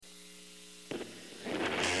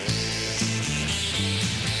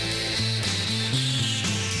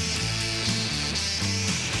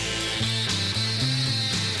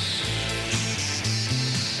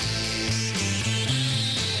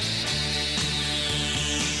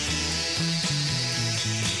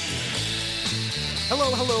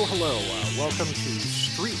Hello. Welcome to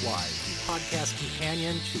Streetwise, the podcast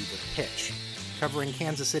companion to The Pitch, covering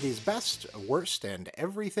Kansas City's best, worst, and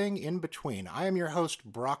everything in between. I am your host,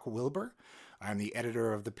 Brock Wilbur. I'm the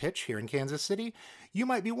editor of The Pitch here in Kansas City. You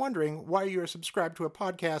might be wondering why you are subscribed to a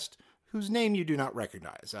podcast whose name you do not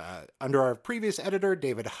recognize. Under our previous editor,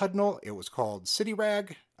 David Hudnall, it was called City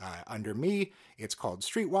Rag. Under me, it's called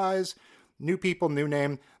Streetwise. New people, new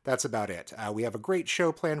name. That's about it. We have a great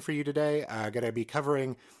show planned for you today. Going to be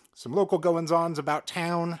covering some local goings-ons about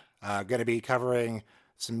town. Going to be covering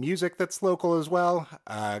some music that's local as well.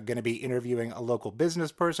 Going to be interviewing a local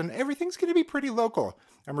business person. Everything's going to be pretty local,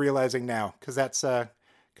 I'm realizing now, because that's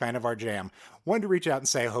kind of our jam. Wanted to reach out and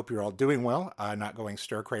say I hope you're all doing well, not going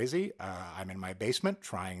stir crazy. I'm in my basement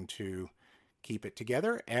trying to keep it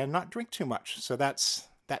together and not drink too much. So that's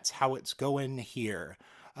how it's going here.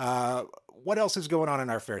 What else is going on in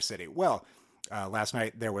our fair city? Well, last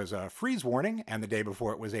night there was a freeze warning, and the day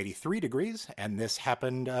before it was 83 degrees, and this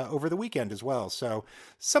happened over the weekend as well. So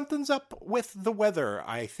something's up with the weather.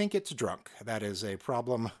 I think it's drunk. That is a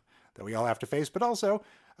problem that we all have to face. But also,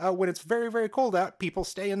 when it's very, very cold out, people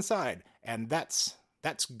stay inside, and that's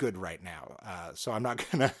good right now. So I'm not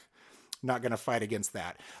gonna fight against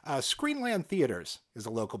that. Screenland Theaters is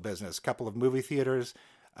a local business. A couple of movie theaters.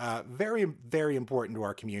 Very, very important to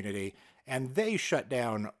our community, and they shut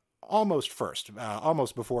down almost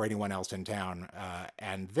before anyone else in town,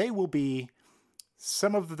 and they will be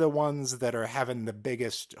some of the ones that are having the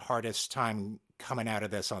biggest, hardest time coming out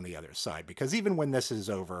of this on the other side, because even when this is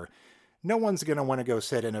over, no one's going to want to go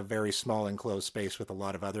sit in a very small enclosed space with a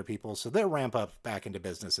lot of other people, so their ramp up back into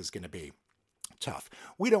business is going to be tough.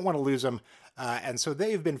 We don't want to lose them, and so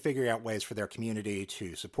they've been figuring out ways for their community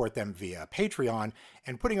to support them via Patreon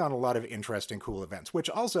and putting on a lot of interesting, cool events, which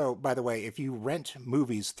also, by the way, if you rent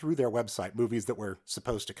movies through their website, movies that were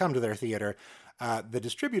supposed to come to their theater, the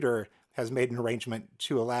distributor has made an arrangement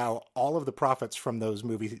to allow all of the profits from those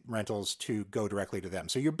movie rentals to go directly to them.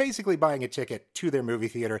 So you're basically buying a ticket to their movie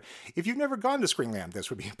theater. If you've never gone to Screenland, this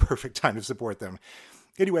would be a perfect time to support them.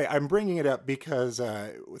 Anyway, I'm bringing it up because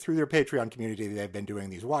through their Patreon community, they've been doing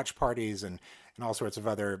these watch parties and all sorts of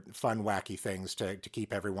other fun, wacky things to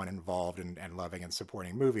keep everyone involved and loving and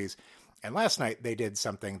supporting movies. And last night, they did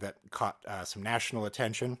something that caught some national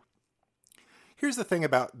attention. Here's the thing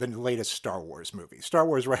about the latest Star Wars movie, Star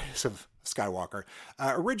Wars Rise of Skywalker.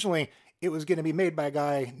 Originally, it was going to be made by a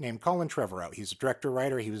guy named Colin Trevorrow. He's a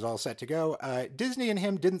director-writer. He was all set to go. Disney and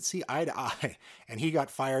him didn't see eye to eye, and he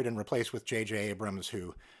got fired and replaced with J.J. Abrams,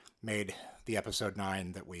 who made the Episode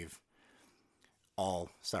 9 that we've all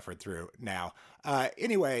suffered through now.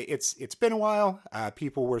 Anyway, it's been a while.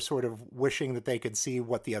 People were sort of wishing that they could see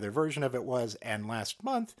what the other version of it was, and last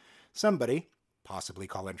month, somebody, possibly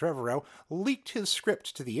Colin Trevorrow, leaked his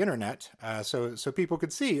script to the internet so people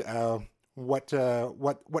could see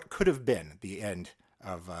what could have been the end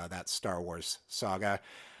of that Star Wars saga.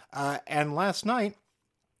 And last night,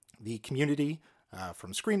 the community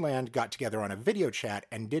from Screenland got together on a video chat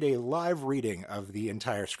and did a live reading of the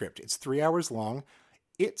entire script. It's 3 hours long.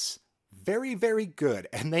 It's very, very good,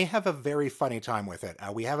 and they have a very funny time with it.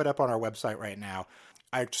 We have it up on our website right now.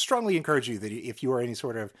 I strongly encourage you that if you are any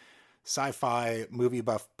sort of sci-fi movie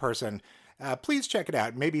buff person, please check it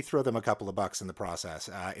out. Maybe throw them a couple of bucks in the process.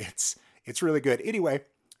 It's really good. Anyway,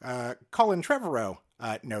 Colin Trevorrow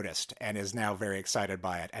noticed and is now very excited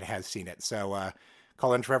by it and has seen it. So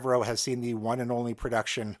Colin Trevorrow has seen the one and only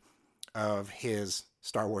production of his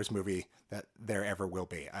Star Wars movie that there ever will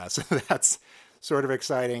be. So that's sort of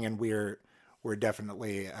exciting, and we're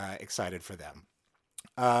definitely excited for them.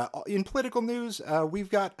 In political news, we've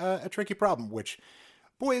got a tricky problem, which,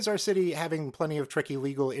 boy, is our city having plenty of tricky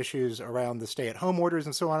legal issues around the stay-at-home orders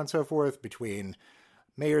and so on and so forth, between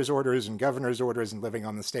mayor's orders and governor's orders and living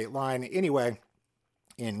on the state line. Anyway,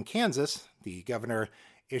 in Kansas, the governor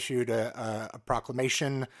issued a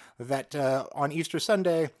proclamation that on Easter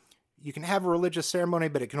Sunday, you can have a religious ceremony,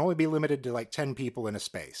 but it can only be limited to like 10 people in a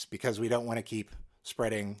space because we don't want to keep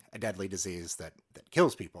spreading a deadly disease that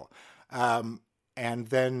kills people. And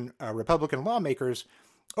then Republican lawmakers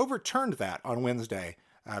overturned that on Wednesday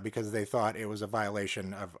because they thought it was a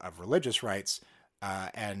violation of religious rights.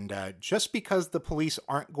 And just because the police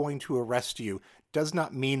aren't going to arrest you does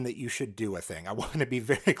not mean that you should do a thing. I want to be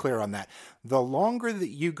very clear on that. The longer that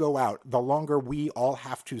you go out, the longer we all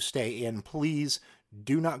have to stay in. Please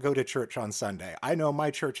do not go to church on Sunday. I know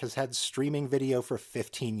my church has had streaming video for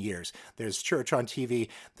 15 years. There's church on TV.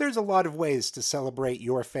 There's a lot of ways to celebrate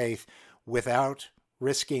your faith without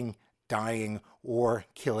risking dying or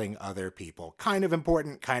killing other people. Kind of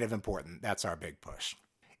important. That's our big push.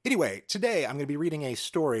 Anyway, today I'm going to be reading a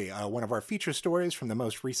story, one of our feature stories from the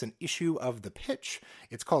most recent issue of The Pitch.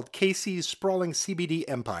 It's called Casey's Sprawling CBD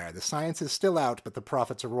Empire. The science is still out, but the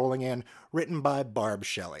profits are rolling in, written by Barb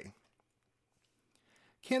Shelley.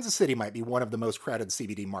 Kansas City might be one of the most crowded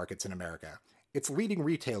CBD markets in America. Its leading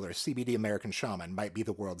retailer, CBD American Shaman, might be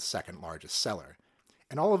the world's second largest seller.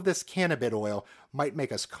 And all of this cannabis oil might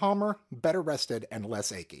make us calmer, better rested, and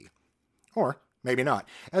less achy. Or maybe not.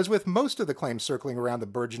 As with most of the claims circling around the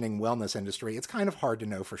burgeoning wellness industry, it's kind of hard to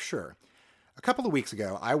know for sure. A couple of weeks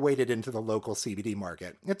ago, I waded into the local CBD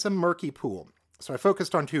market. It's a murky pool, so I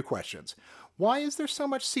focused on two questions. Why is there so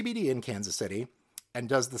much CBD in Kansas City? And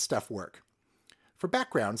does the stuff work? For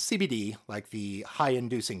background, CBD, like the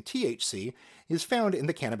high-inducing THC, is found in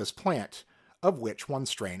the cannabis plant, of which one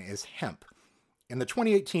strain is hemp. In the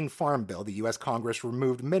 2018 Farm Bill, the U.S. Congress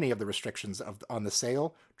removed many of the restrictions on the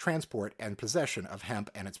sale, transport, and possession of hemp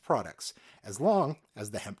and its products, as long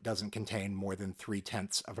as the hemp doesn't contain more than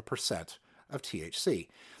 0.3% of THC.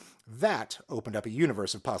 That opened up a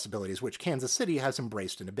universe of possibilities which Kansas City has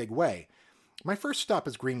embraced in a big way. My first stop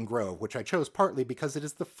is Green Grove, which I chose partly because it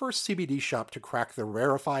is the first CBD shop to crack the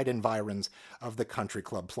rarefied environs of the Country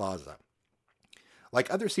Club Plaza. Like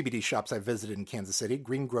other CBD shops I've visited in Kansas City,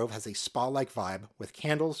 Green Grove has a spa-like vibe with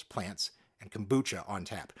candles, plants, and kombucha on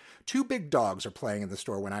tap. Two big dogs are playing in the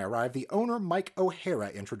store when I arrive. The owner, Mike O'Hara,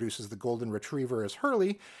 introduces the golden retriever as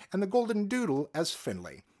Hurley and the golden doodle as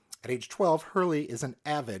Finley. At age 12, Hurley is an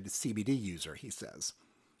avid CBD user, he says.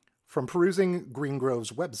 From perusing Green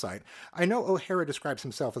Grove's website, I know O'Hara describes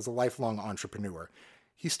himself as a lifelong entrepreneur.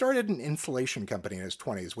 He started an insulation company in his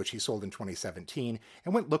 20s, which he sold in 2017,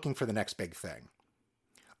 and went looking for the next big thing.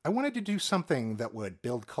 I wanted to do something that would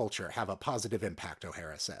build culture, have a positive impact,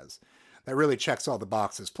 O'Hara says. That really checks all the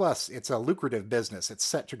boxes. Plus, it's a lucrative business. It's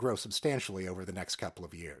set to grow substantially over the next couple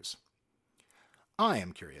of years. I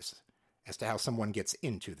am curious as to how someone gets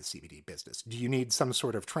into the CBD business. Do you need some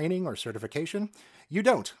sort of training or certification? You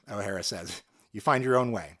don't, O'Hara says. You find your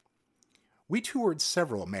own way. We toured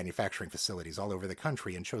several manufacturing facilities all over the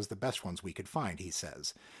country and chose the best ones we could find, he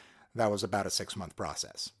says. That was about a 6-month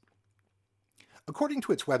process. According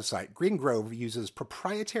to its website, Green Grove uses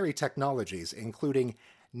proprietary technologies, including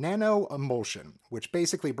nanoemulsion, which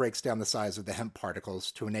basically breaks down the size of the hemp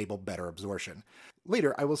particles to enable better absorption.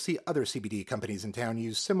 Later, I will see other CBD companies in town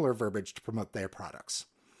use similar verbiage to promote their products.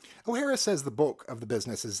 O'Hara says the bulk of the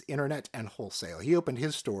business is internet and wholesale. He opened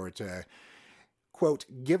his store to, quote,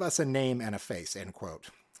 give us a name and a face, end quote.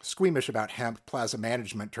 Squeamish about hemp, Plaza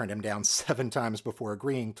Management turned him down 7 times before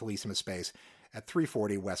agreeing to lease him a space at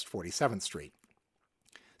 340 West 47th Street.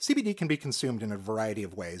 CBD can be consumed in a variety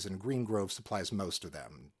of ways, and Green Grove supplies most of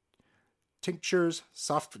them. Tinctures,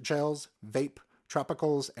 soft gels, vape,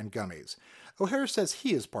 tropicals, and gummies. O'Hara says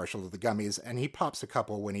he is partial to the gummies, and he pops a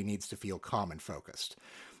couple when he needs to feel calm and focused.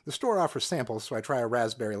 The store offers samples, so I try a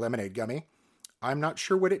raspberry lemonade gummy. I'm not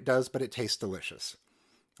sure what it does, but it tastes delicious.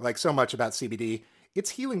 Like so much about CBD, its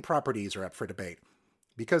healing properties are up for debate.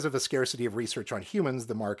 Because of the scarcity of research on humans,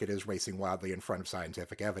 the market is racing wildly in front of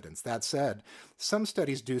scientific evidence. That said, some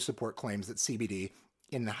studies do support claims that CBD,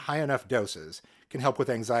 in high enough doses, can help with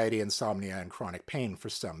anxiety, insomnia, and chronic pain for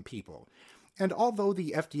some people. And although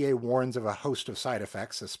the FDA warns of a host of side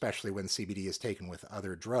effects, especially when CBD is taken with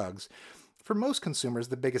other drugs, for most consumers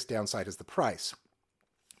the biggest downside is the price.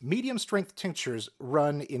 Medium-strength tinctures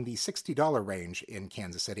run in the $60 range in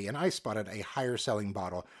Kansas City, and I spotted a higher-selling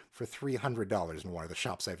bottle for $300 in one of the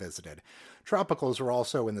shops I visited. Tropicals are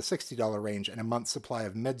also in the $60 range, and a month's supply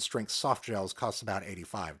of mid-strength soft gels costs about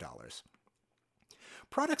 $85.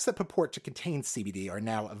 Products that purport to contain CBD are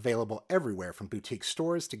now available everywhere from boutique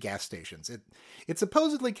stores to gas stations. It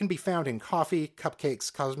supposedly can be found in coffee,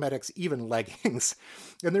 cupcakes, cosmetics, even leggings,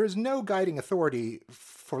 and there is no guiding authority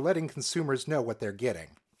for letting consumers know what they're getting.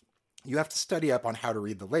 You have to study up on how to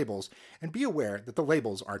read the labels and be aware that the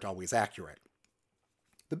labels aren't always accurate.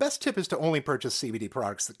 The best tip is to only purchase CBD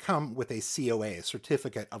products that come with a COA,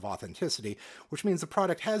 Certificate of Authenticity, which means the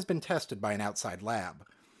product has been tested by an outside lab.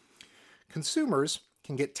 Consumers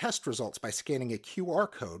can get test results by scanning a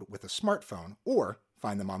QR code with a smartphone or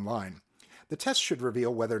find them online. The test should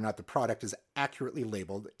reveal whether or not the product is accurately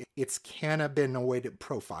labeled, its cannabinoid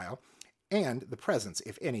profile, and the presence,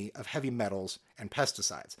 if any, of heavy metals and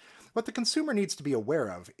pesticides. What the consumer needs to be aware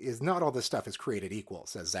of is not all this stuff is created equal,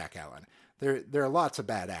 says Zach Allen. There are lots of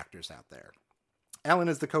bad actors out there. Allen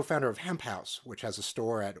is the co-founder of Hemp House, which has a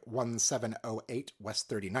store at 1708 West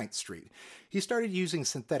 39th Street. He started using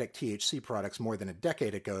synthetic THC products more than a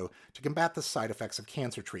decade ago to combat the side effects of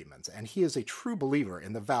cancer treatments, and he is a true believer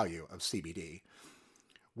in the value of CBD.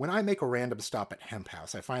 When I make a random stop at Hemp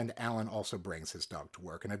House, I find Alan also brings his dog to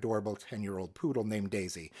work, an adorable 10-year-old poodle named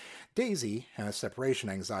Daisy. Daisy has separation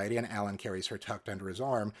anxiety, and Alan carries her tucked under his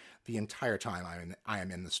arm the entire time I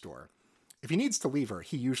am in the store. If he needs to leave her,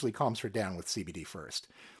 he usually calms her down with CBD first.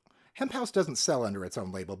 Hemp House doesn't sell under its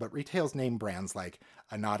own label, but retails name brands like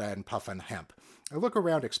Anata and Puffin Hemp. I look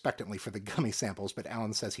around expectantly for the gummy samples, but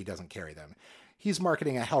Alan says he doesn't carry them. He's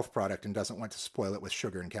marketing a health product and doesn't want to spoil it with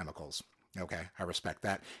sugar and chemicals. Okay, I respect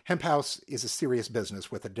that. Hemp House is a serious business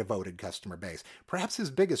with a devoted customer base. Perhaps his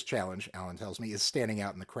biggest challenge, Alan tells me, is standing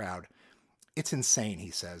out in the crowd. It's insane, he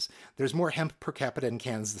says. There's more hemp per capita in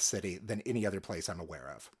Kansas City than any other place I'm aware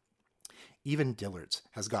of. Even Dillard's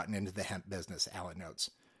has gotten into the hemp business, Alan notes.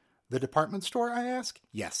 The department store, I ask?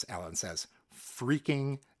 Yes, Alan says.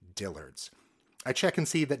 Freaking Dillard's. I check and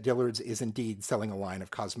see that Dillard's is indeed selling a line of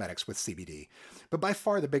cosmetics with CBD. But by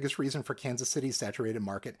far the biggest reason for Kansas City's saturated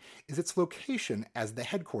market is its location as the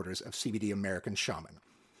headquarters of CBD American Shaman.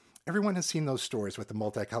 Everyone has seen those stores with the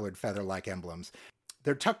multicolored feather-like emblems.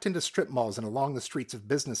 They're tucked into strip malls and along the streets of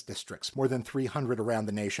business districts, more than 300 around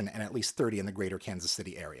the nation and at least 30 in the greater Kansas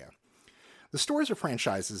City area. The stores are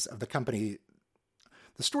franchises of the company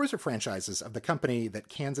that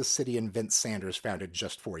Kansas City and Vince Sanders founded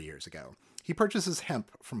just 4 years ago. He purchases hemp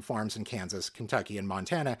from farms in Kansas, Kentucky, and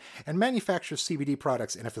Montana, and manufactures CBD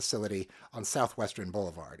products in a facility on Southwestern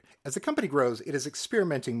Boulevard. As the company grows, it is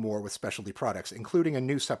experimenting more with specialty products, including a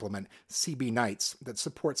new supplement, CB Nights, that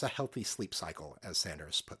supports a healthy sleep cycle, as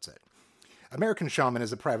Sanders puts it. American Shaman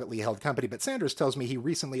is a privately held company, but Sanders tells me he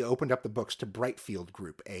recently opened up the books to Brightfield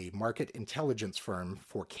Group, a market intelligence firm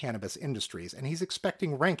for cannabis industries, and he's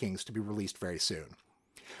expecting rankings to be released very soon.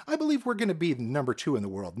 I believe we're going to be number 2 in the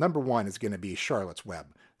world. Number 1 is going to be Charlotte's Web,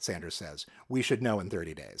 Sanders says. We should know in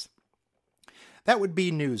 30 days. That would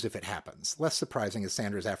be news if it happens. Less surprising is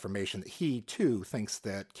Sanders' affirmation that he, too, thinks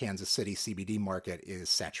that Kansas City CBD market is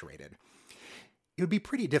saturated. It would be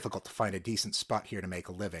pretty difficult to find a decent spot here to make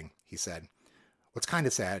a living, he said. What's kind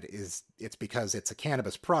of sad is it's because it's a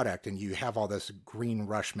cannabis product and you have all this green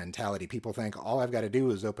rush mentality. People think all I've got to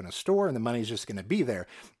do is open a store and the money's just going to be there.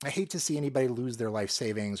 I hate to see anybody lose their life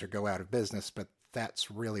savings or go out of business, but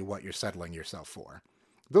that's really what you're settling yourself for.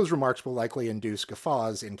 Those remarks will likely induce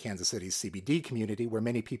guffaws in Kansas City's CBD community, where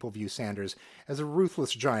many people view Sanders as a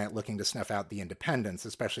ruthless giant looking to snuff out the independents,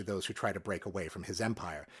 especially those who try to break away from his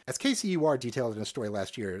empire. As KCUR detailed in a story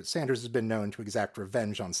last year, Sanders has been known to exact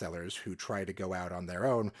revenge on sellers who try to go out on their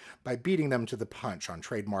own by beating them to the punch on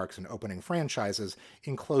trademarks and opening franchises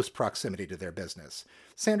in close proximity to their business.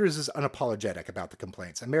 Sanders is unapologetic about the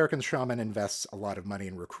complaints. American Shaman invests a lot of money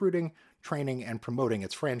in recruiting, training, and promoting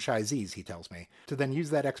its franchisees, he tells me. To then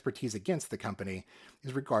use that expertise against the company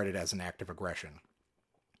is regarded as an act of aggression.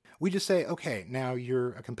 We just say, okay, now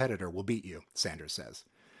you're a competitor, we'll beat you, Sanders says.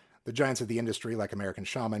 The giants of the industry, like American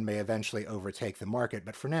Shaman, may eventually overtake the market,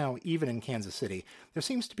 but for now, even in Kansas City, there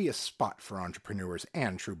seems to be a spot for entrepreneurs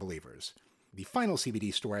and true believers. The final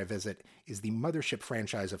CBD store I visit is the mothership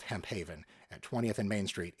franchise of Hemp Haven at 20th and Main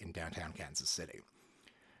Street in downtown Kansas City.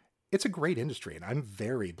 It's a great industry, and I'm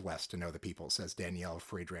very blessed to know the people, says Danielle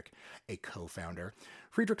Friedrich, a co-founder.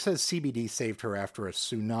 Friedrich says CBD saved her after a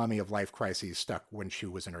tsunami of life crises struck when she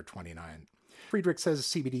was in her 29. Friedrich says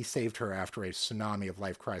CBD saved her after a tsunami of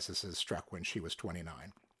life crises struck when she was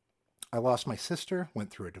 29. I lost my sister, went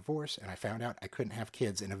through a divorce, and I found out I couldn't have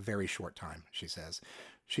kids in a very short time, she says.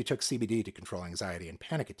 She took CBD to control anxiety and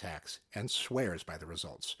panic attacks, and swears by the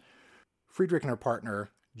results. Friedrich and her partner,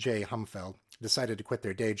 Jay Humfeld, decided to quit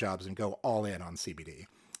their day jobs and go all in on CBD.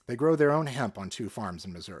 They grow their own hemp on 2 farms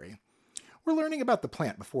in Missouri. We're learning about the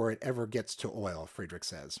plant before it ever gets to oil, Friedrich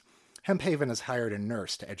says. Hemp Haven has hired a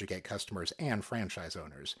nurse to educate customers and franchise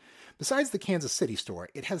owners. Besides the Kansas City store,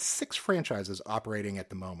 it has 6 franchises operating at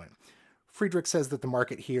the moment. Friedrich says that the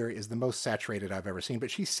market here is the most saturated I've ever seen,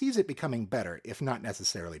 but she sees it becoming better, if not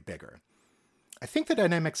necessarily bigger. I think the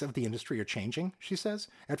dynamics of the industry are changing, she says.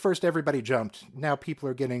 At first, everybody jumped. Now people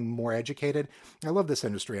are getting more educated. I love this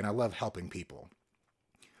industry, and I love helping people.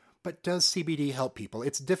 But does CBD help people?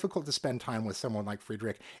 It's difficult to spend time with someone like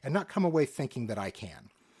Friedrich and not come away thinking that I can.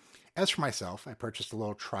 As for myself, I purchased a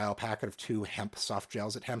little trial packet of 2 hemp soft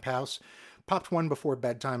gels at Hemp House, popped one before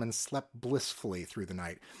bedtime, and slept blissfully through the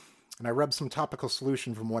night. And I rubbed some topical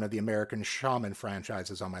solution from one of the American Shaman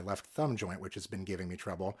franchises on my left thumb joint, which has been giving me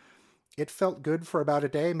trouble. It felt good for about a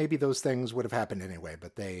day. Maybe those things would have happened anyway,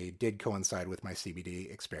 but they did coincide with my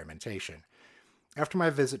CBD experimentation. After my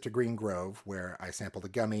visit to Green Grove, where I sampled a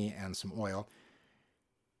gummy and some oil,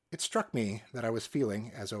 it struck me that I was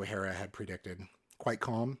feeling, as O'Hara had predicted, quite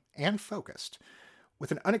calm and focused.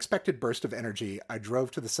 With an unexpected burst of energy, I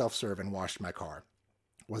drove to the self-serve and washed my car.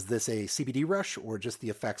 Was this a CBD rush or just the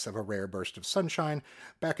effects of a rare burst of sunshine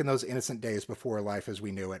back in those innocent days before life as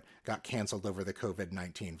we knew it got canceled over the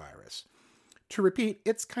COVID-19 virus? To repeat,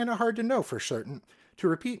 it's kind of hard to know for certain.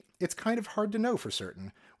 When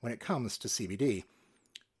it comes to CBD.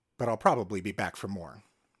 But I'll probably be back for more.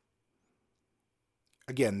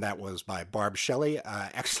 Again, that was by Barb Shelley.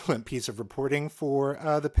 Excellent piece of reporting for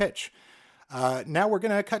The Pitch. Now we're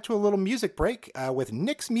going to cut to a little music break with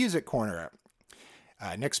Nick's Music Corner.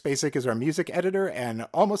 Nick Spacek is our music editor, and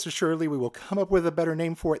almost assuredly we will come up with a better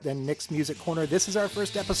name for it than Nick's Music Corner. This is our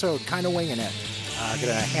first episode, kind of winging it. I'm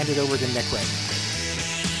going to hand it over to Nick right now.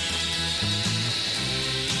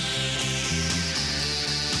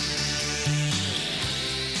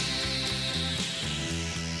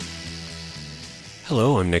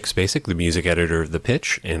 Hello, I'm Nick Spacek, the music editor of The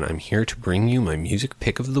Pitch, and I'm here to bring you my music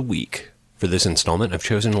pick of the week. For this installment, I've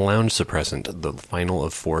chosen Lounge Suppressant, the final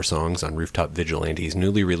of 4 songs on Rooftop Vigilantes'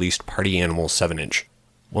 newly released Party Animal 7-inch.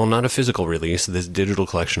 While not a physical release, this digital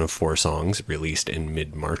collection of 4 songs, released in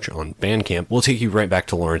mid-March on Bandcamp, will take you right back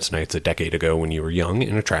to Lawrence nights a decade ago when you were young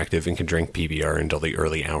and attractive and could drink PBR until the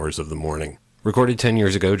early hours of the morning. Recorded 10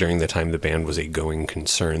 years ago during the time the band was a going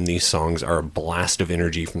concern, these songs are a blast of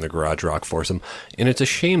energy from the garage rock foursome, and it's a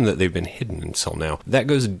shame that they've been hidden until now. That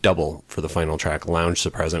goes double for the final track, Lounge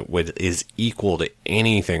Suppressant, which is equal to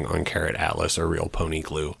anything on Carrot Atlas or Real Pony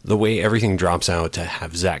Glue. The way everything drops out to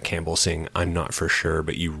have Zach Campbell sing I'm Not For Sure,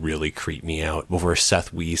 But You Really Creep Me Out, before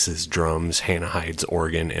Seth Weiss's drums, Hannah Hyde's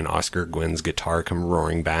organ, and Oscar Gwynn's guitar come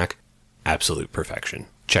roaring back. Absolute perfection.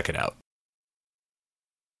 Check it out.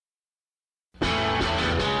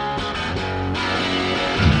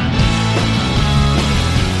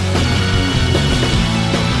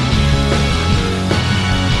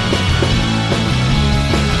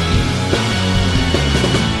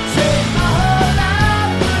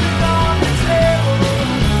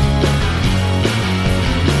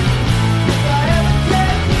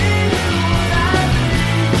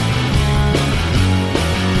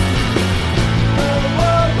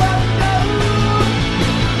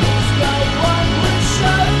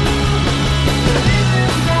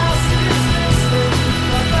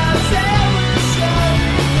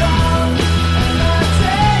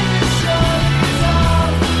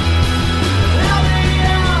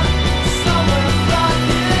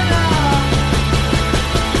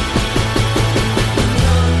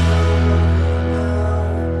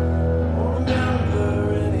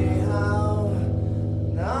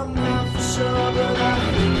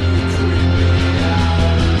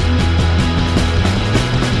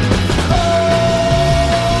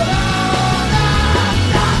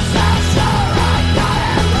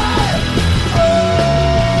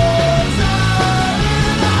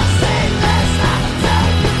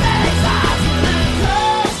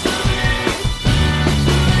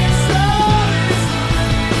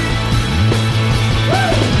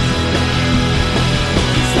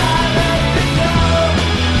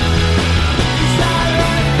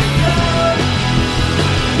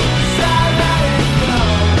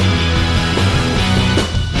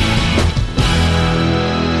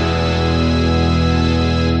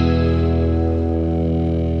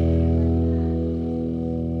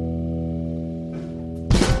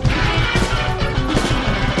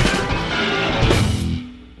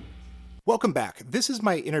 Welcome back. This is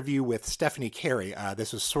my interview with Stephanie Carey.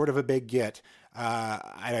 This was sort of a big get.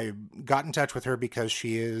 I got in touch with her because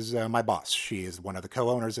she is my boss. She is one of the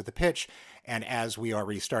co-owners of The Pitch. And as we are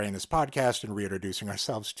restarting this podcast and reintroducing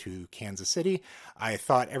ourselves to Kansas City, I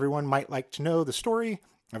thought everyone might like to know the story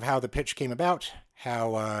of how The Pitch came about,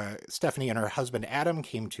 how Stephanie and her husband Adam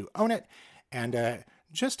came to own it, and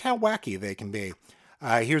just how wacky they can be.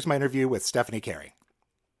 Here's my interview with Stephanie Carey.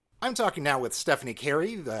 I'm talking now with Stephanie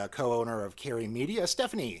Carey, the co-owner of Carey Media.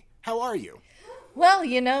 Stephanie, how are you? Well,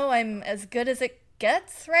 you know, I'm as good as it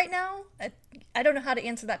gets right now. I don't know how to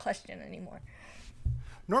answer that question anymore.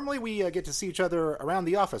 Normally we get to see each other around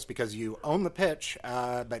the office because you own The Pitch,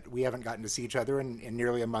 but we haven't gotten to see each other in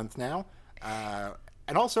nearly a month now.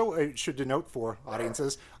 And also, I should denote for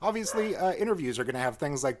audiences, obviously interviews are going to have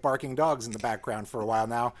things like barking dogs in the background for a while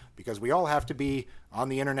now because we all have to be on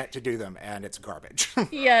the internet to do them, and it's garbage.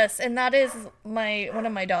 Yes, and that is one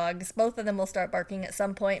of my dogs. Both of them will start barking at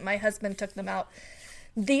some point. My husband took them out.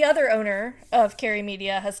 The other owner of Carey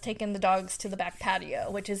Media has taken the dogs to the back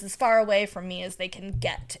patio, which is as far away from me as they can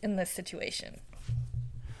get in this situation.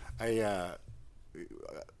 As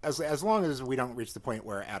long as we don't reach the point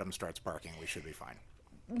where Adam starts barking, we should be fine.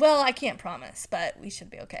 Well, I can't promise, but we should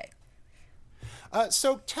be okay.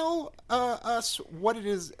 So tell us what it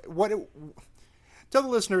is. Tell the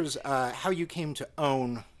listeners how you came to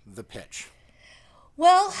own The Pitch.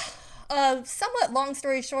 Well, somewhat long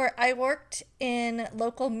story short, I worked in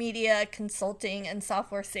local media consulting and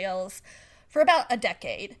software sales for about a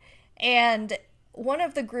decade. And one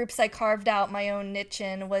of the groups I carved out my own niche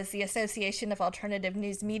in was the Association of Alternative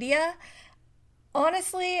News Media.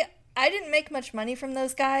 Honestly, I didn't make much money from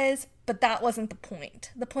those guys, but that wasn't the point.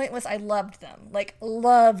 The point was I loved them,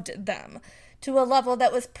 loved them, to a level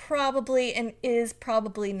that was probably and is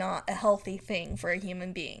probably not a healthy thing for a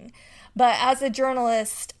human being. But as a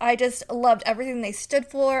journalist, I just loved everything they stood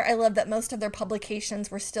for. I loved that most of their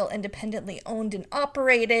publications were still independently owned and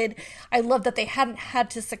operated. I loved that they hadn't had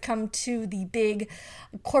to succumb to the big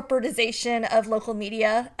corporatization of local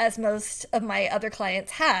media as most of my other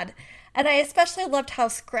clients had. And I especially loved how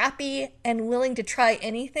scrappy and willing to try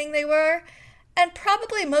anything they were. And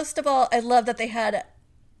probably most of all, I loved that they had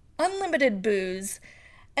unlimited booze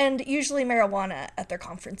and usually marijuana at their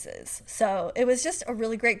conferences. So it was just a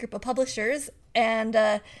really great group of publishers, and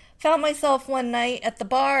found myself one night at the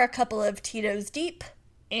bar, a couple of Tito's deep,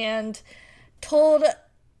 and told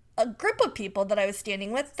a group of people that I was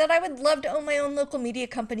standing with that I would love to own my own local media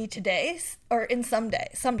company today, or in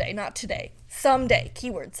someday, not today, someday,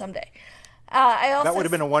 keyword someday. I also, that would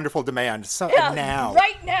have been a wonderful demand. Now.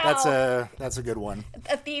 Right now. That's a good one.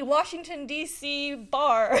 At the Washington, D.C.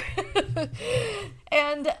 bar.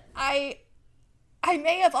 And I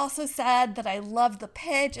may have also said that I loved the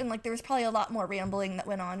pitch, and there was probably a lot more rambling that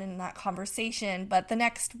went on in that conversation. But the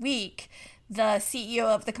next week, the CEO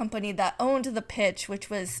of the company that owned the pitch, which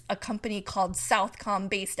was a company called Southcom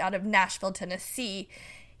based out of Nashville, Tennessee,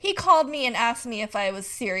 he called me and asked me if I was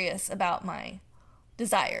serious about my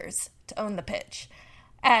desires to own the pitch.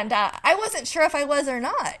 And I wasn't sure if I was or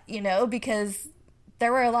not, because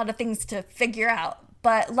there were a lot of things to figure out.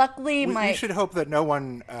 But luckily, we should hope that no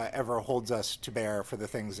one ever holds us to bear for the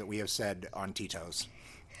things that we have said on Tito's.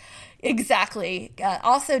 Exactly.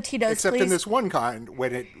 Also, Tito's, except please... in this one time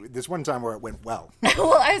where it went well.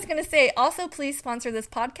 Well, I was going to say, also please sponsor this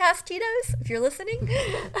podcast, Tito's, if you're listening.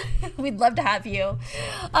 We'd love to have you.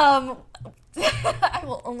 I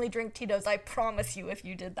will only drink Tito's, I promise you, if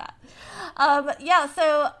you did that.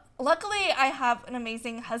 So luckily I have an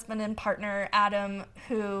amazing husband and partner, Adam,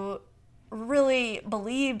 who really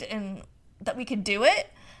believed in that we could do it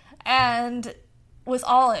and was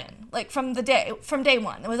all in. From day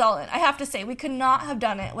one, it was all in. I have to say, we could not have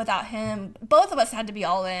done it without him. Both of us had to be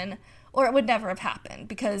all in, or it would never have happened,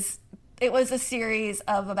 because it was a series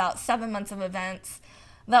of about 7 months of events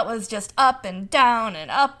that was just up and down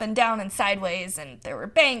and sideways, and there were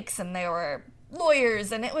banks and there were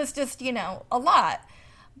lawyers, and it was just, a lot.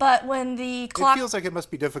 But when the clock... It feels like it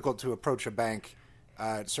must be difficult to approach a bank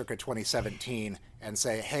circa 2017 and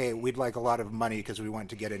say, hey, we'd like a lot of money because we want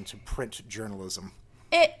to get into print journalism.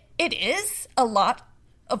 It is a lot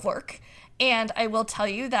of work, and I will tell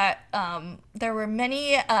you that there were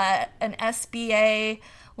many an SBA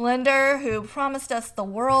lender who promised us the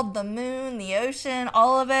world, the moon, the ocean,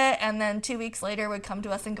 all of it, and then 2 weeks later would come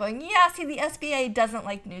to us and going, the SBA doesn't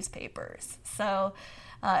like newspapers. So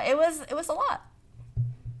it was a lot.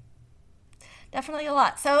 Definitely a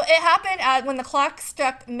lot. So it happened when the clock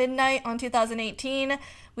struck midnight on 2018,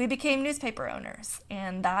 we became newspaper owners,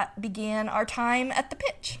 and that began our time at the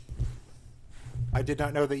pitch. I did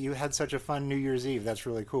not know that you had such a fun New Year's Eve. That's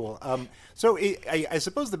really cool. So I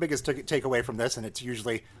suppose the biggest takeaway from this, and it's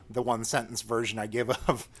usually the one-sentence version I give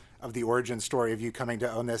of the origin story of you coming to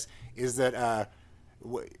own this, is that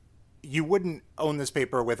you wouldn't own this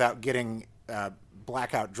paper without getting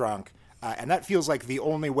blackout drunk, and that feels like the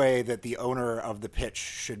only way that the owner of the pitch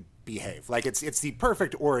should behave. It's the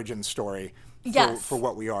perfect origin story for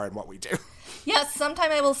what we are and what we do. Yes,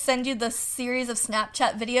 sometime I will send you the series of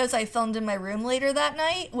Snapchat videos I filmed in my room later that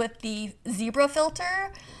night with the zebra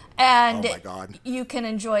filter. And oh my God. You can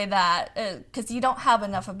enjoy that because you don't have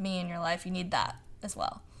enough of me in your life. You need that as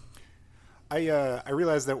well. I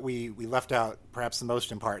realized that we left out perhaps the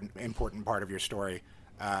most important part of your story,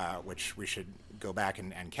 which we should go back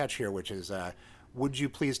and catch here, which is, would you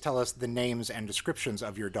please tell us the names and descriptions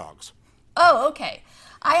of your dogs? Oh, okay.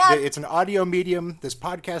 It's an audio medium, this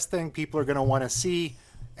podcast thing. People are going to want to see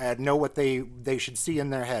and know what they should see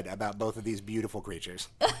in their head about both of these beautiful creatures.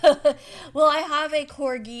 Well, I have a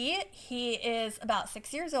corgi. He is about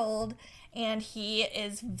 6 years old, and he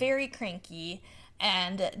is very cranky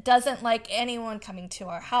and doesn't like anyone coming to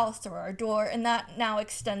our house or our door, and that now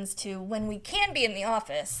extends to when we can be in the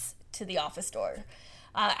office, to the office door.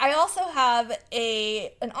 I also have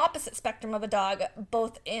an opposite spectrum of a dog,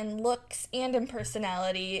 both in looks and in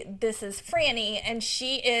personality. This is Franny, and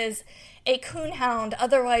she is a coonhound,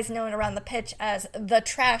 otherwise known around the pitch as the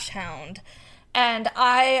trash hound. And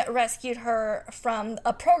I rescued her from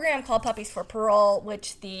a program called Puppies for Parole,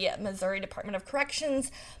 which the Missouri Department of Corrections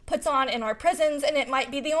puts on in our prisons, and it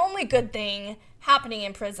might be the only good thing happening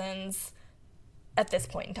in prisons at this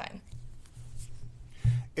point in time.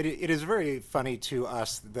 It is very funny to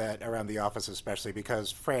us that around the office, especially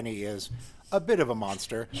because Franny is a bit of a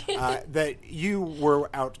monster, that you were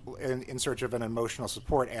out in search of an emotional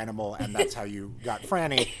support animal, and that's how you got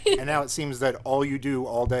Franny. And now it seems that all you do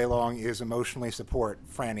all day long is emotionally support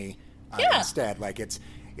Franny instead. Like it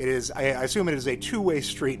is. I assume it is a two-way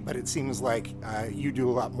street, but it seems like you do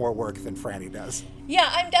a lot more work than Franny does. Yeah,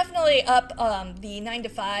 I'm definitely up. The 9 to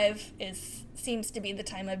 5 seems to be the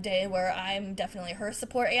time of day where I'm definitely her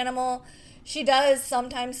support animal. She does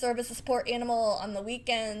sometimes serve as a support animal on the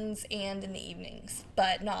weekends and in the evenings,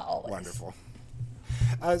 but not always. Wonderful.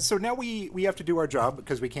 So now we have to do our job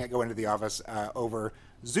because we can't go into the office over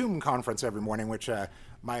Zoom conference every morning, which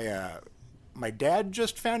my dad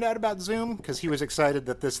just found out about Zoom because he was excited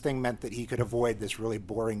that this thing meant that he could avoid this really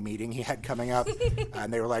boring meeting he had coming up.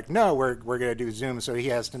 And they were like, no, we're going to do Zoom. So he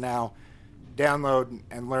has to now download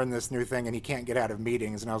and learn this new thing, and he can't get out of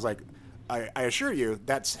meetings. And I was like, I assure you,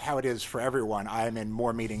 that's how it is for everyone. I am in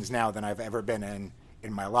more meetings now than I've ever been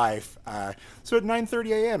in my life. So at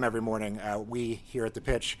 9:30 a.m. every morning, we here at The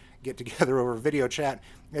Pitch get together over video chat,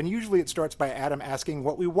 and usually it starts by Adam asking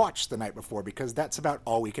what we watched the night before, because that's about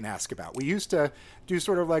all we can ask about. We used to do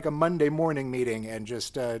sort of like a Monday morning meeting and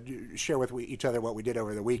just share with each other what we did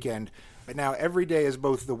over the weekend, but now every day is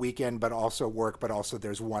both the weekend but also work, but also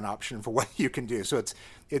there's one option for what you can do. So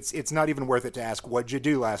it's not even worth it to ask, what'd you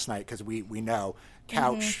do last night, because we know.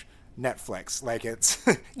 Couch, Netflix, like it's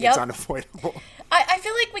unavoidable. I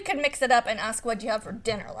feel like we could mix it up and ask what'd you have for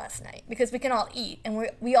dinner last night, because we can all eat, and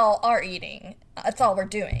we all are eating. That's all we're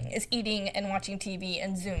doing, is eating and watching TV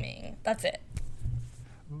and Zooming. That's it.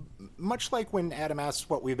 Much like when Adam asks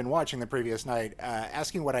what we've been watching the previous night,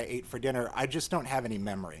 asking what I ate for dinner, I just don't have any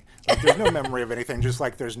memory. Like, there's no memory of anything, just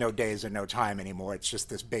like there's no days and no time anymore. It's just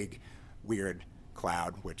this big, weird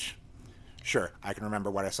cloud, which... Sure, I can remember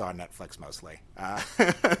what I saw on Netflix mostly.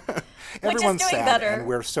 Everyone's sad, better. And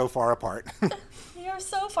we're so far apart. You're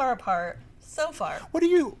so far apart. So far. What are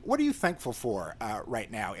you thankful for right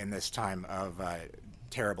now in this time of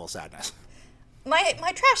terrible sadness? My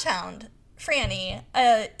trash hound, Franny,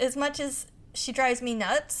 as much as she drives me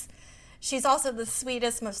nuts, she's also the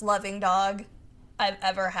sweetest, most loving dog I've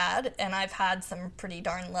ever had, and I've had some pretty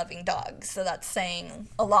darn loving dogs, so that's saying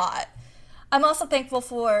a lot. I'm also thankful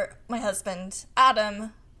for my husband,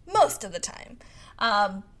 Adam, most of the time.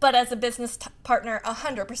 But as a business partner,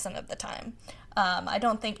 100% of the time. I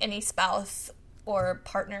don't think any spouse or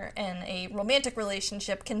partner in a romantic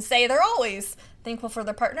relationship can say they're always thankful for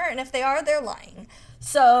their partner, and if they are, they're lying.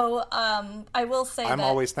 So I will say I'm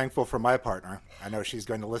always thankful for my partner. I know she's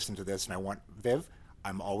going to listen to this, and I want Viv,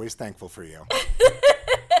 I'm always thankful for you.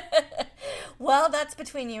 Well, that's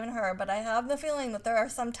between you and her, but I have the feeling that there are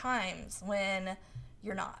some times when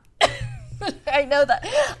you're not. I know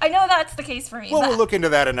that's the case for me. Well, we'll look into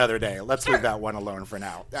that another day. Let's leave that one alone for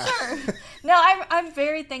now. Sure. No, I'm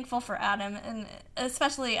very thankful for Adam, and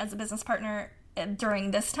especially as a business partner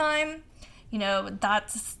during this time. You know,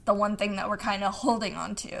 that's the one thing that we're kind of holding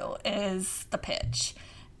on to is the pitch.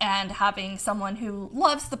 And having someone who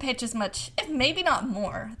loves the pitch as much, if maybe not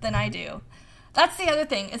more, than I do. That's the other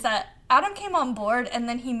thing, is that Adam came on board, and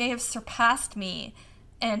then he may have surpassed me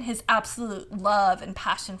in his absolute love and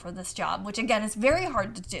passion for this job, which, again, is very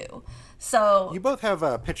hard to do. So you both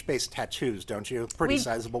have pitch-based tattoos, don't you? Pretty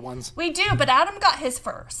sizable ones. We do, but Adam got his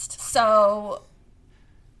first. So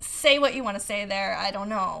say what you want to say there, I don't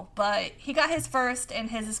know. But he got his first, and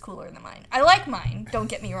his is cooler than mine. I like mine, don't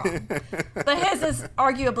get me wrong. But his is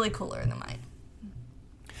arguably cooler than mine.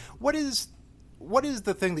 What is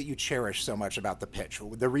the thing that you cherish so much about the pitch?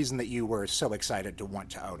 The reason that you were so excited to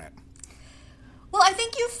want to own it? Well, I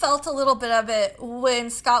think you felt a little bit of it when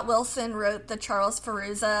Scott Wilson wrote the Charles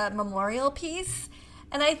Firuza memorial piece.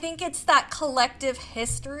 And I think it's that collective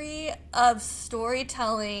history of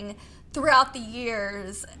storytelling throughout the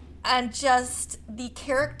years and just the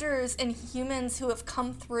characters and humans who have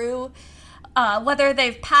come through, whether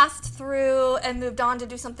they've passed through and moved on to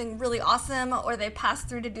do something really awesome, or they passed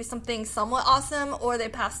through to do something somewhat awesome, or they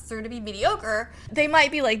passed through to be mediocre. They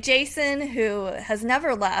might be like Jason, who has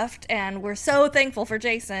never left, and we're so thankful for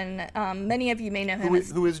Jason. Many of you may know him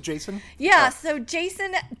Who is Jason? Yeah, so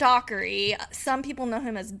Jason Dockery. Some people know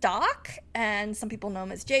him as Doc, and some people know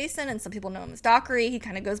him as Jason, and some people know him as Dockery. He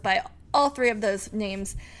kind of goes by all three of those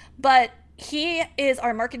names, but he is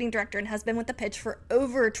our marketing director and has been with the pitch for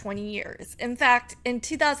over 20 years. In fact, in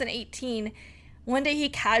 2018, one day he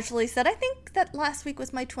casually said, I think that last week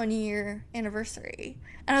was my 20-year anniversary.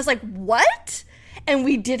 And I was like, what? And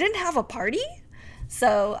we didn't have a party?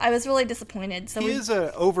 So I was really disappointed. So he is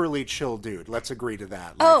an overly chill dude. Let's agree to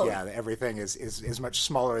that. Yeah, everything is much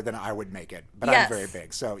smaller than I would make it, but yes. I'm very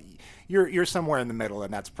big. So you're somewhere in the middle,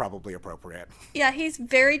 and that's probably appropriate. Yeah, he's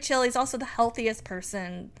very chill. He's also the healthiest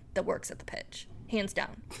person that works at the pitch, hands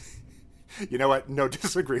down. You know what? No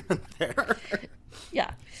disagreement there.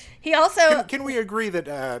 Yeah. He also... Can we agree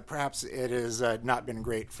that perhaps it has not been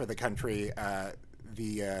great for the country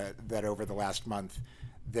that over the last month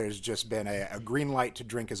there's just been a green light to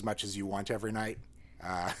drink as much as you want every night?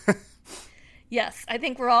 Yes, I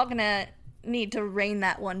think we're all going to need to rein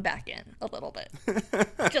that one back in a little bit.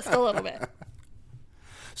 Just a little bit.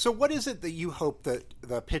 So what is it that you hope that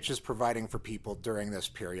the pitch is providing for people during this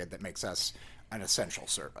period that makes us an essential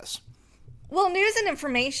service? Well, news and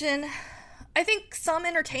information. I think some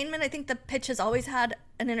entertainment. I think the pitch has always had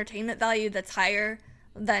an entertainment value that's higher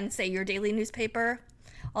than, say, your daily newspaper.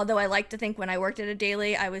 Although I like to think when I worked at a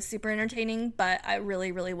daily, I was super entertaining, but I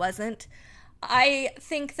really, really wasn't. I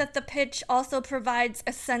think that the pitch also provides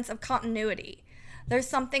a sense of continuity. There's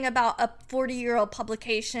something about a 40-year-old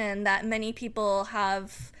publication that many people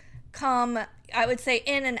have come, I would say,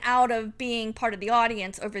 in and out of being part of the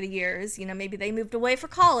audience over the years. You know, maybe they moved away for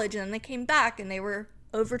college and then they came back and they were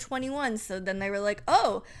over 21. So then they were like,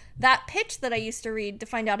 oh, that pitch that I used to read to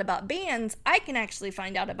find out about bands, I can actually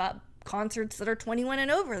find out about concerts that are 21 and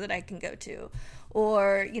over that I can go to,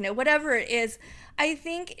 or, you know, whatever it is. I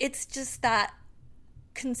think it's just that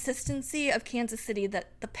consistency of Kansas City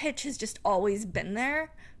that the pitch has just always been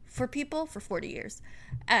there for people for 40 years.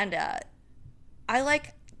 And I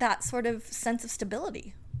like that sort of sense of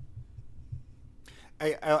stability.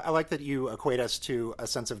 I like that you equate us to a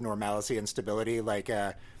sense of normalcy and stability. Like,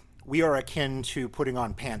 we are akin to putting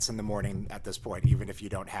on pants in the morning at this point, even if you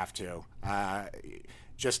don't have to.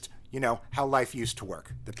 Just, you know, how life used to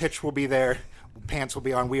work. The pitch will be there, pants will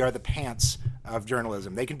be on. We are the pants of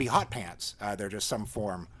journalism. They can be hot pants. They're just some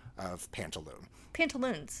form of pantaloon.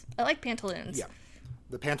 Pantaloons. I like pantaloons. Yeah,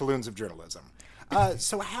 the pantaloons of journalism.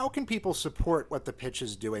 So how can people support what the pitch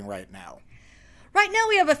is doing right now? Right now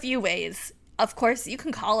we have a few ways. Of course, you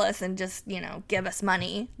can call us and just, you know, give us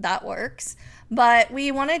money. That works. But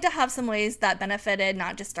we wanted to have some ways that benefited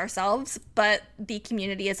not just ourselves, but the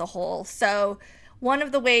community as a whole. So one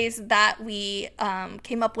of the ways that we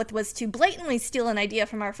came up with was to blatantly steal an idea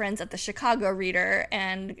from our friends at the Chicago Reader,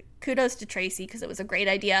 and kudos to Tracy because it was a great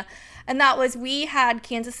idea. And that was, we had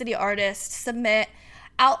Kansas City artists submit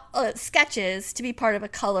sketches to be part of a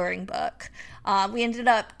coloring book. We ended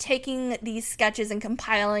up taking these sketches and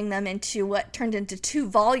compiling them into what turned into 2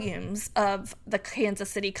 volumes of the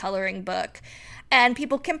Kansas City coloring book. And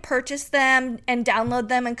people can purchase them and download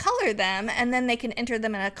them and color them, and then they can enter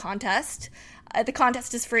them in a contest. The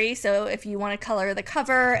contest is free, so if you want to color the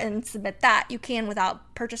cover and submit that, you can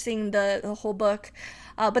without purchasing the whole book.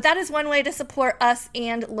 But that is one way to support us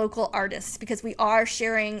and local artists, because we are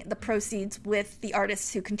sharing the proceeds with the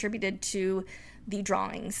artists who contributed to the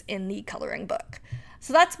drawings in the coloring book.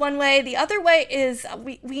 So that's one way. The other way is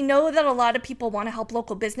we know that a lot of people want to help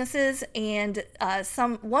local businesses, and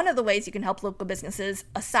one of the ways you can help local businesses,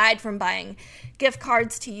 aside from buying gift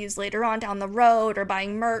cards to use later on down the road or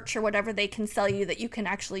buying merch or whatever they can sell you that you can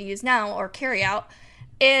actually use now or carry out,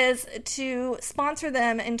 is to sponsor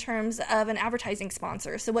them in terms of an advertising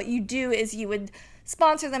sponsor. So what you do is you would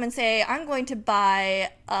sponsor them and say, I'm going to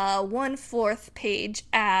buy a 1/4 page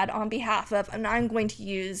ad on behalf of, and I'm going to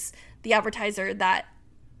use the advertiser that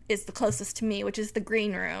is the closest to me, which is the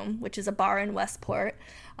Green Room, which is a bar in Westport,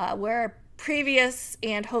 where previous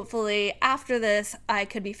and hopefully after this, I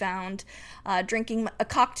could be found drinking a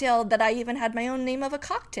cocktail that I even had my own name of a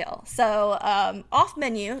cocktail. So off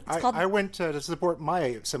menu. I went to support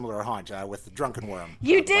my similar haunt with the Drunken Worm.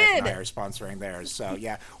 You did. And I are sponsoring theirs. So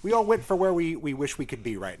yeah, we all went for where we wish we could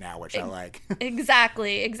be right now, which I like.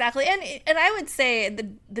 Exactly. And I would say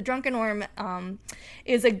the Drunken Worm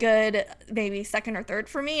is a good maybe second or third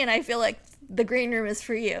for me, and I feel like the Green Room is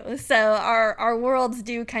for you. So our worlds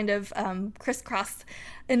do kind of crisscross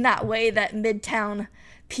in that way that Midtown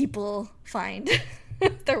people find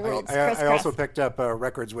their worlds crisscross. I also picked up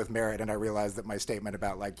Records with Merit, and I realized that my statement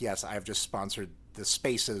about, like, yes, I've just sponsored the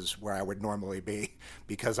spaces where I would normally be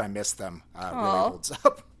because I miss them really holds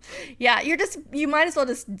up. Yeah, you might as well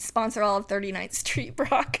just sponsor all of 39th Street,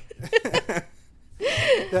 Brock.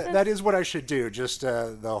 That is what I should do. Just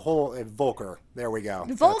the whole Volker. There we go.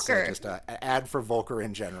 Volker. That's, just an ad for Volker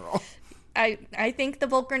in general. I think the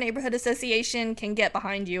Volker Neighborhood Association can get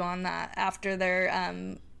behind you on that after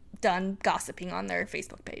they're done gossiping on their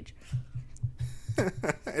Facebook page.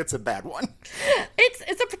 It's a bad one.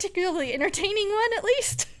 It's a particularly entertaining one, at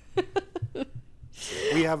least.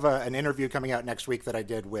 We have an interview coming out next week that I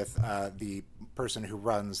did with the person who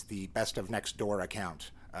runs the Best of Next Door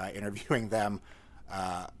account, interviewing them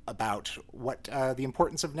about what the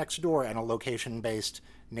importance of Nextdoor and a location-based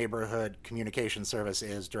neighborhood communication service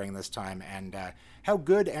is during this time, and how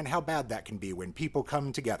good and how bad that can be when people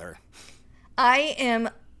come together. I am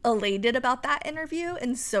elated about that interview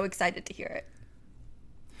and so excited to hear it.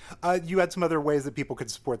 You had some other ways that people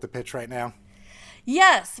could support the pitch right now?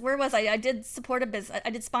 Yes, where was I? I did support a business.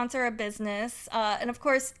 I did sponsor a business. And of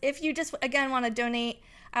course, if you just, again, want to donate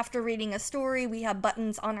after reading a story, we have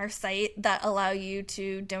buttons on our site that allow you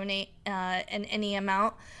to donate in any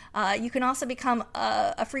amount. You can also become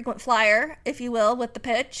a frequent flyer, if you will, with the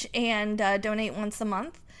pitch and donate once a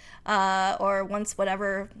month or once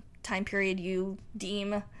whatever time period you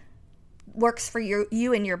deem works for you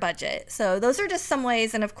and your budget. So those are just some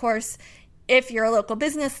ways. And of course, if you're a local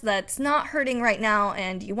business that's not hurting right now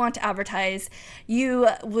and you want to advertise, you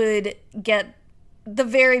would get the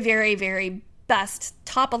very, very, very best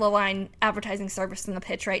top-of-the-line advertising service in the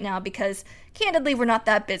pitch right now because, candidly, we're not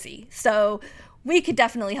that busy. So we could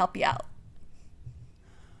definitely help you out.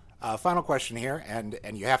 Final question here, and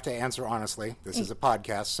you have to answer honestly. This is a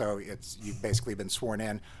podcast, so you've basically been sworn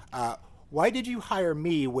in. Why did you hire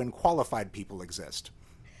me when qualified people exist?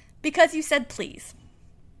 Because you said please.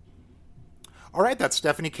 All right, that's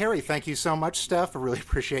Stephanie Carey. Thank you so much, Steph. I really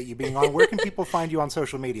appreciate you being on. Where can people find you on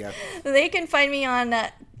social media? They can find me on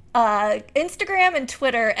Instagram and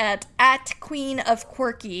Twitter at Queen of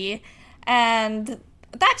Quirky, and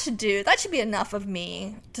that should be enough of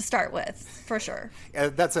me to start with, for sure.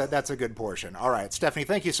 That's a good portion. All right, Stephanie,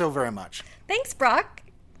 thank you so very much. Thanks, Brock.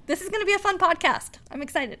 This is going to be a fun podcast. I'm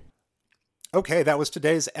excited. Okay, that was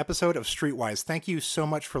today's episode of Streetwise. Thank you so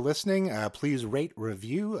much for listening. Please rate,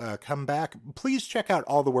 review, come back. Please check out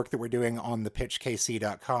all the work that we're doing on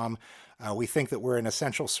thepitchkc.com. We think that we're an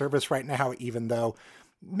essential service right now, even though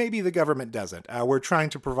maybe the government doesn't. We're trying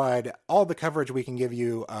to provide all the coverage we can give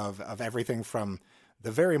you of everything from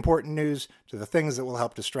the very important news to the things that will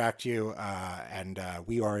help distract you. And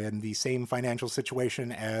we are in the same financial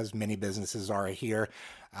situation as many businesses are here.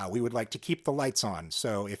 We would like to keep the lights on.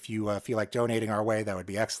 So if you feel like donating our way, that would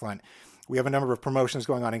be excellent. We have a number of promotions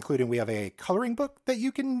going on, including we have a coloring book that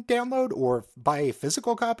you can download or buy a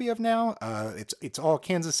physical copy of now. It's all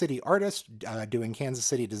Kansas City artists doing Kansas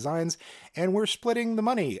City designs, and we're splitting the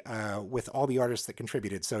money with all the artists that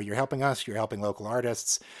contributed. So you're helping us, you're helping local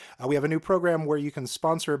artists. We have a new program where you can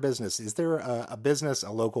sponsor a business. Is there a business,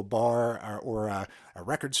 a local bar, or a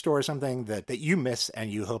record store or something that you miss and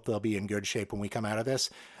you hope they'll be in good shape when we come out of this?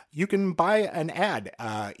 You can buy an ad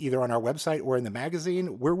either on our website or in the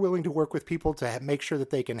magazine. We're willing to work with people to make sure that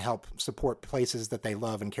they can help support places that they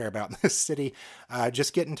love and care about in this city.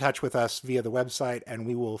 Just get in touch with us via the website and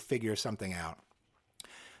we will figure something out.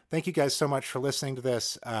 Thank you guys so much for listening to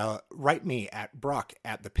this. Write me at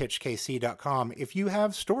brock@thepitchkc.com if you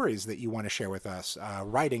have stories that you want to share with us,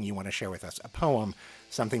 writing you want to share with us, a poem,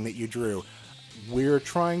 something that you drew. We're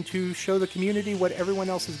trying to show the community what everyone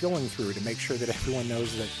else is going through to make sure that everyone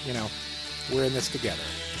knows that, we're in this together.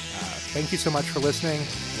 Thank you so much for listening.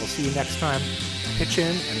 We'll see you next time. Pitch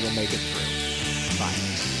in and we'll make it through.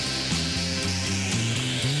 Bye.